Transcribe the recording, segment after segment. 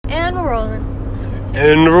And we're rolling.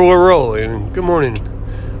 And we're rolling. Good morning.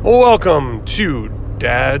 Welcome to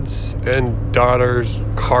Dads and Daughters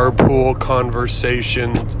Carpool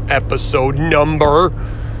Conversation episode number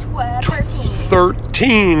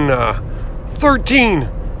 13. 13.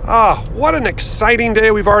 What an exciting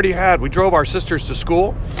day we've already had. We drove our sisters to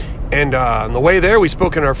school, and on the way there we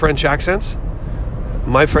spoke in our French accents.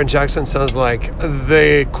 My French accent sounds like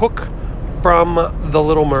the cook from The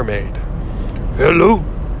Little Mermaid. Hello,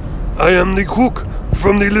 I am the cook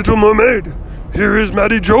from The Little Mermaid. Here is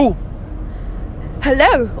Matty Joe.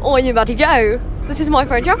 Hello, I'm Matty Joe. This is my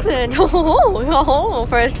French accent. French.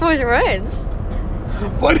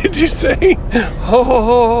 What did you say?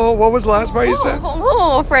 What was the last part you said?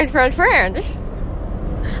 French.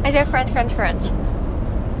 I said French.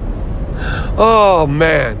 Oh,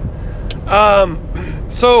 man.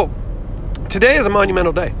 So, today is a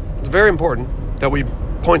monumental day. It's very important that we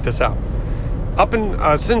point this out.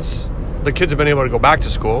 Since the kids have been able to go back to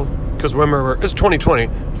school, because remember, it's 2020,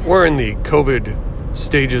 we're in the COVID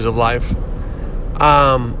stages of life.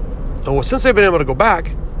 Since they've been able to go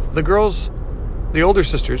back, the girls, the older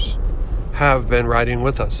sisters, have been riding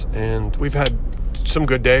with us. And we've had some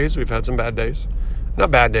good days. We've had some bad days.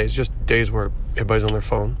 Not bad days, just days where everybody's on their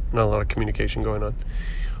phone. Not a lot of communication going on.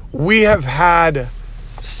 We have had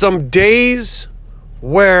some days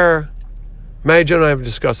where Maggie Jo and I have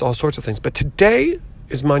discussed all sorts of things. But today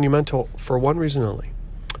is monumental for one reason only.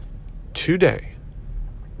 Today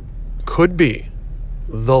could be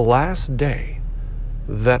the last day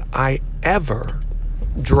that I ever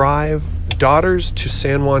drive daughters to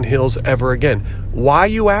San Juan Hills ever again. Why,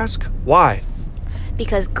 you ask? Why?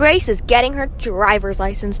 Because Grace is getting her driver's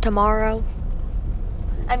license tomorrow.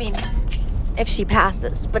 I mean, if she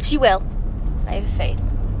passes, but she will. I have faith.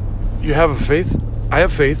 You have a faith? I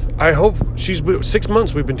have faith. I hope. 6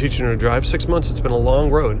 months we've been teaching her to drive. 6 months, it's been a long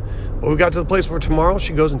road. But we got to the place where tomorrow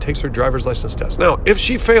she goes and takes her driver's license test. Now, if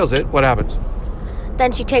she fails it, what happens?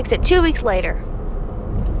 Then she takes it 2 weeks later.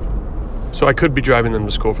 So I could be driving them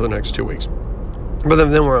to school for the next 2 weeks. But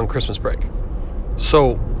then we're on Christmas break.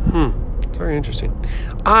 So, it's very interesting.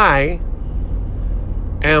 I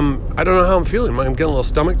don't know how I'm feeling. I'm getting a little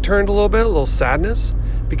stomach turned a little sadness.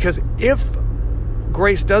 Because if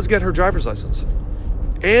Grace does get her driver's license,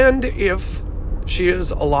 and if she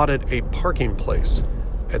is allotted a parking place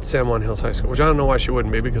at San Juan Hills High School, which I don't know why she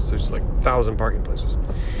wouldn't be, because there's like 1,000 parking places,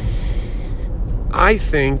 I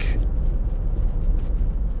think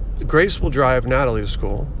Grace will drive Natalie to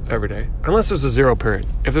school every day, unless there's a zero period.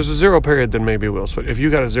 If there's a zero period, then maybe we'll switch. If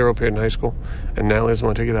you got a zero period in high school and Natalie doesn't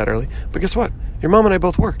want to take you that early, but guess what? Your mom and I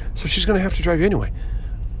both work, so she's going to have to drive you anyway.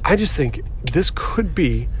 I just think this could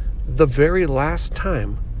be the very last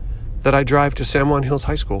time that I drive to San Juan Hills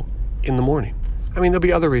High School in the morning. I mean, there'll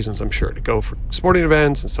be other reasons, I'm sure, to go for sporting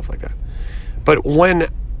events and stuff like that. But when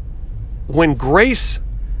Grace,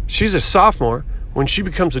 she's a sophomore, when she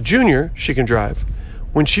becomes a junior, she can drive.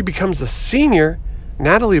 When she becomes a senior,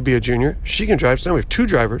 Natalie will be a junior. She can drive. So now we have 2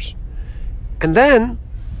 drivers. And then...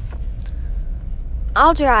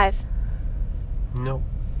 I'll drive. No.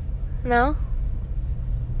 No?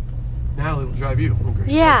 Natalie will drive you.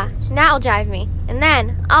 Yeah, Nat will drive me. And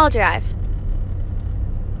then I'll drive.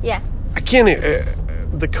 Yeah. I can't...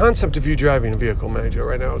 the concept of you driving a vehicle, Maggie Jo,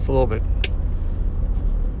 right now is a little bit...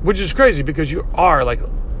 Which is crazy because you are like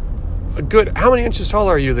a good... How many inches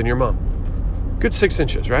taller are you than your mom? Good 6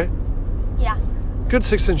 inches, right? Yeah. Good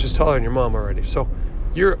 6 inches taller than your mom already. So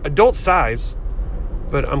you're adult size,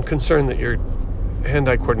 but I'm concerned that your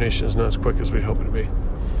hand-eye coordination is not as quick as we'd hope it to be.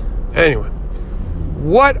 Anyway,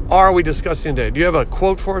 what are we discussing today? Do you have a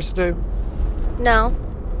quote for us today? No.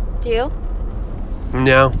 Do you?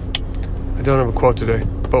 No, I don't have a quote today.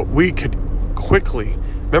 But we could quickly...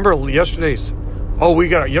 Remember yesterday's...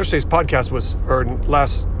 yesterday's podcast was... Or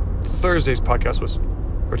last Thursday's podcast was...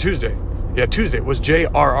 Or Tuesday. Yeah, Tuesday was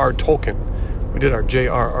J.R.R. Tolkien. We did our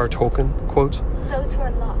J.R.R. Tolkien quotes. Those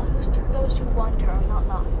who wander are not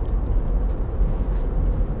lost.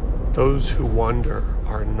 Those who wander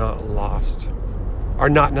are not lost. Are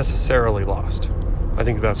not necessarily lost. I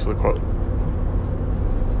think that's the quote.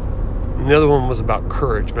 And the other one was about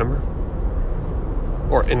courage, remember?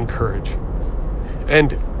 Or encourage.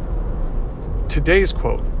 And today's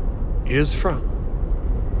quote is from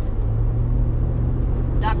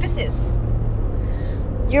Dr. Seuss.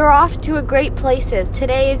 You're off to a great places.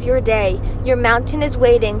 Today is your day. Your mountain is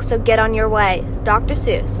waiting, so get on your way. Dr.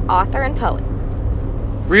 Seuss, author and poet.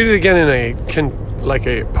 Read it again in a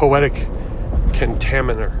poetic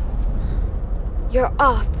contaminator. You're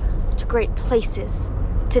off to great places.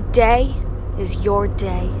 Today is your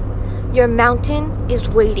day. Your mountain is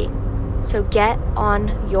waiting, so get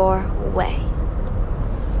on your way.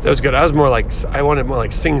 That was good. I wanted more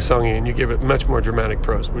like sing-songy, and you gave it much more dramatic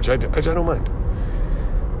prose, which I don't mind.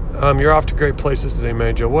 You're off to great places today,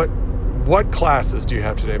 Mary Jo. What classes do you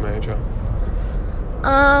have today, Mary Jo?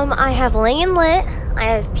 I have Lang & Lit, I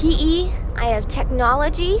have PE, I have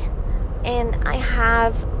technology, and I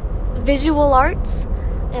have visual arts,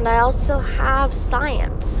 and I also have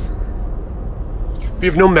science. You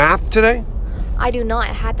have no math today? I do not.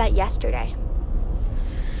 I had that yesterday.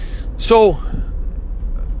 So,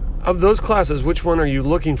 of those classes, which one are you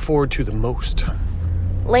looking forward to the most?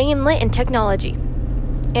 Lang & Lit and technology,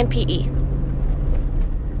 and PE.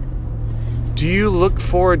 Do you look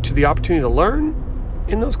forward to the opportunity to learn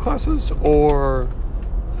in those classes, or?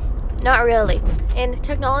 Not really. In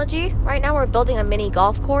technology, right now we're building a mini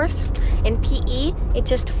golf course. In PE, it's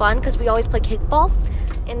just fun because we always play kickball.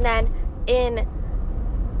 And then in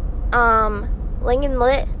Lang &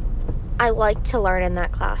 Lit, I like to learn in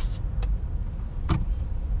that class.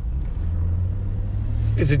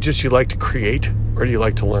 Is it just you like to create, or do you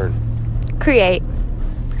like to learn? Create.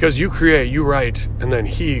 Because you create, you write, and then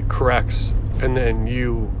he corrects, and then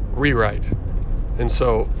you rewrite. And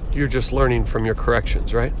so you're just learning from your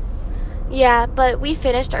corrections, right? Yeah, but we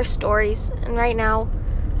finished our stories, and right now,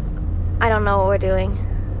 I don't know what we're doing.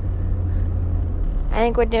 I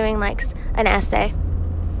think we're doing like an essay.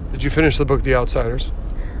 Did you finish the book The Outsiders?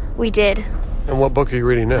 We did. And what book are you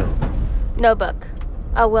reading now? No book.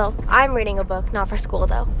 Oh, well, I'm reading a book, not for school,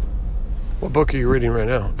 though. What book are you reading right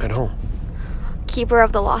now at home? Keeper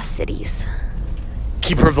of the Lost Cities.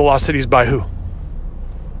 Keeper of the Lost Cities by who?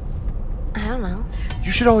 I don't know.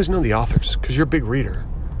 You should always know the authors, because you're a big reader.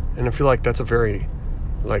 And I feel like that's it's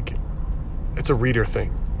a reader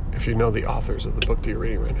thing, if you know the authors of the book that you're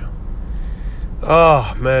reading right now.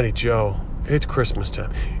 Oh, Matty Jo, it's Christmas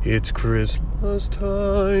time. It's Christmas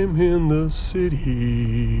time in the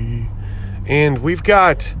city. And we've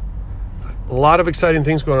got a lot of exciting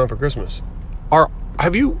things going on for Christmas.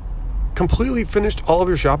 Have you completely finished all of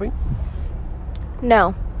your shopping?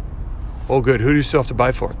 No. Oh, good. Who do you still have to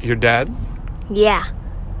buy for? Your dad? Yeah.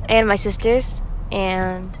 And my sisters.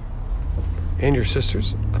 And your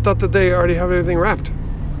sisters? I thought that they already have everything wrapped.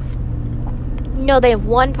 No, they have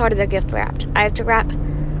one part of their gift wrapped. I have to wrap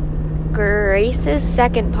Grace's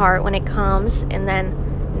second part when it comes, and then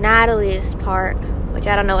Natalie's part, which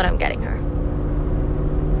I don't know what I'm getting her.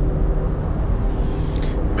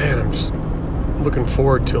 Man, I'm just looking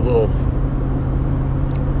forward to a little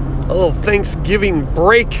Thanksgiving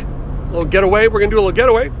break. A little getaway. We're going to do a little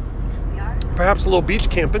getaway. We are? Perhaps a little beach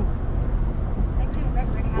camping.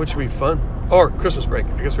 Which would be fun. Or Christmas break.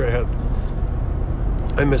 I guess we're ahead.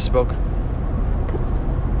 I misspoke.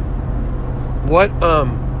 What are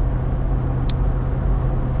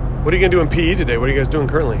you going to do in PE today? What are you guys doing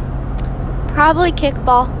currently? Probably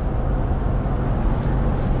kickball.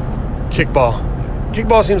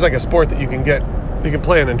 Kickball seems like a sport that you can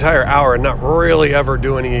play an entire hour and not really ever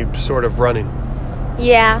do any sort of running.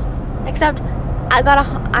 Yeah. Except I got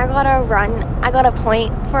a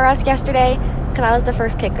point for us yesterday because I was the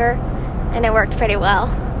first kicker, and it worked pretty well.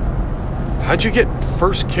 How'd you get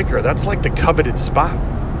first kicker? That's like the coveted spot.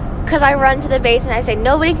 Because I run to the base and I say,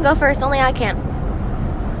 nobody can go first, only I can.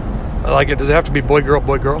 I like it. Does it have to be boy, girl,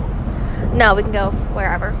 boy, girl? No, we can go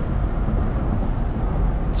wherever.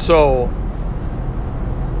 So,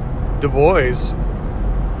 the boys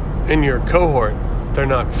in your cohort, they're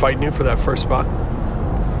not fighting you for that first spot?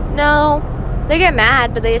 No, they get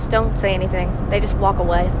mad, but they just don't say anything. They just walk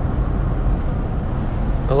away.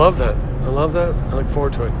 I love that. I look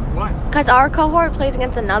forward to it. Why? Because our cohort plays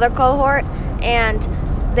against another cohort, and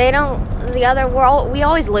we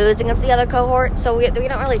always lose against the other cohort, so we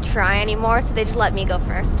don't really try anymore, so they just let me go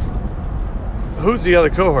first. Who's the other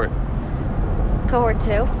cohort? Cohort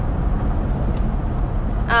 2.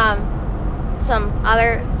 Some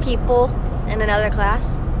other people in another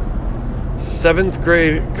class. 7th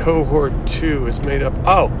grade cohort 2 is made up.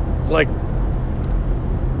 Oh, like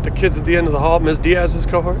the kids at the end of the hall, Ms. Diaz's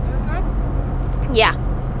cohort? Mm-hmm. Yeah.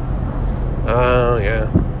 Oh, yeah.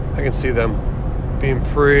 I can see them being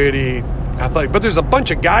pretty athletic. But there's a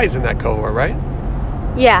bunch of guys in that cohort, right?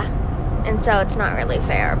 Yeah. And so it's not really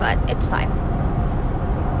fair, but it's fine.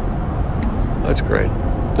 That's great.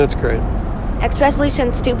 Especially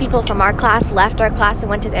since 2 people from our class left our class and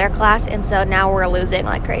went to their class, and so now we're losing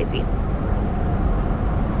like crazy.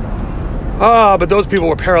 But those people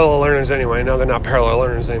were parallel learners anyway. Now they're not parallel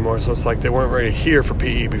learners anymore, so it's like they weren't ready here for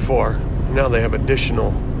PE before. Now they have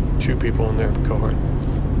additional 2 people in their cohort.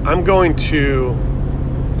 I'm going to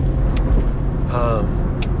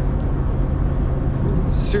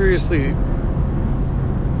seriously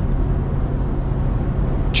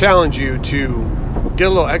challenge you to get a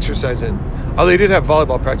little exercise in. Oh, they did have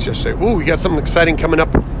volleyball practice yesterday. Ooh, we got something exciting coming up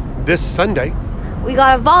this Sunday. We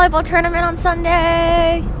got a volleyball tournament on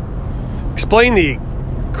Sunday. Explain the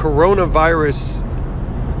coronavirus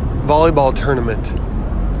volleyball tournament.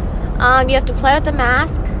 You have to play with a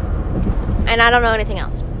mask, and I don't know anything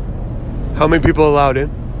else. How many people allowed in?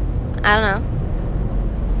 I don't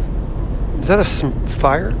know. Is that a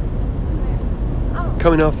fire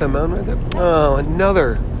coming off that mountain right there? Oh,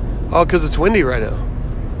 another. Oh, because it's windy right now.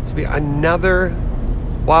 This will be another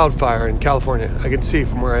wildfire in California. I can see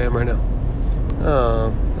from where I am right now.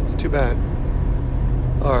 Oh, that's too bad.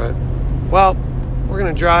 All right. Well, we're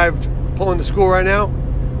going to drive, pulling to school right now.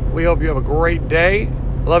 We hope you have a great day.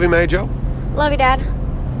 Love you, Mary Jo. Love you, Dad.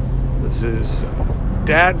 This is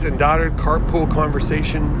Dads and Daughter Carpool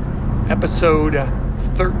Conversation, episode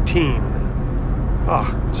 13.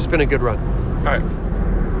 Just been a good run. All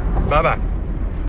right. Bye-bye.